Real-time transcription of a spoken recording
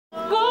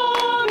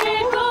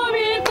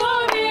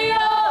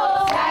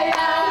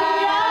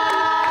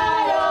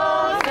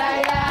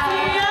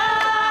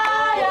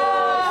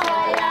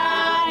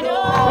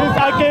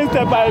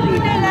the Bible.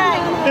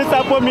 It's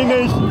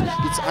abomination.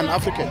 It's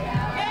un-African.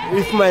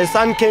 If my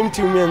son came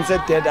to me and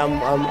said, Dad, I'm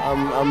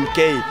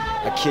gay,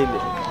 I'd kill him.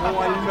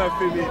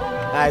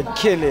 I'd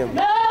kill him.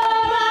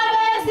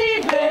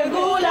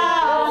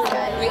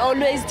 We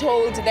always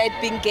told that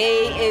being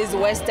gay is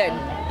Western,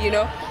 you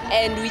know,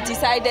 and we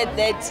decided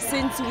that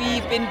since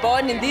we've been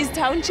born in these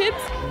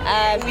townships,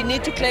 we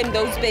need to claim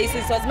those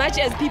spaces. So as much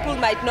as people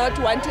might not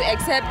want to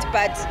accept,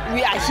 but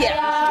we are here.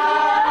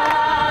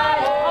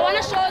 I want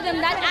to show them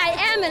that I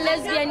am a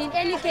lesbian in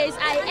any case.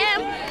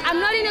 I'm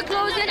not in a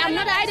closet, I'm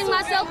not hiding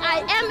myself.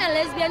 I am a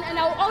lesbian and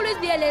I will always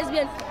be a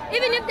lesbian.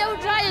 Even if they will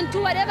try and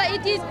do whatever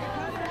it is,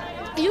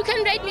 you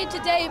can rate me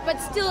today, but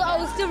still I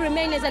will still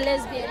remain as a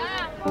lesbian.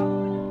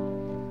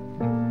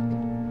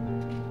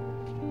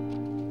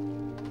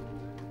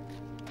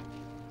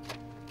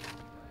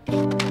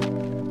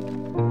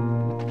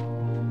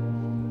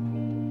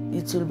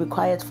 It will be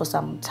quiet for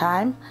some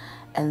time,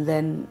 and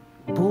then,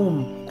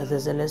 boom,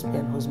 there's a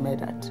lesbian who's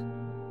murdered.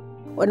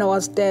 When I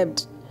was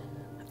stabbed,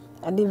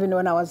 and even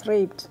when I was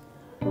raped,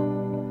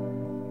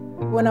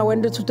 when I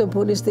went to the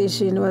police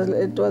station,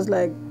 it was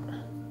like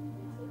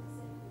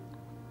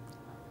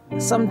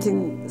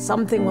something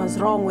was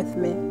wrong with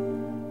me.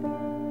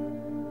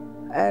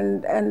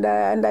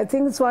 And I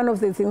think it's one of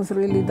the things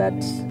really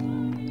that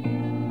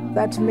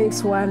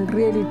makes one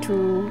really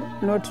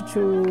not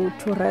to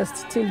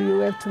rest till you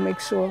have to make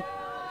sure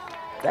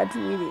that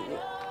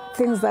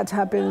things that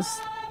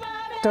happens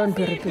don't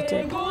be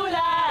repeated.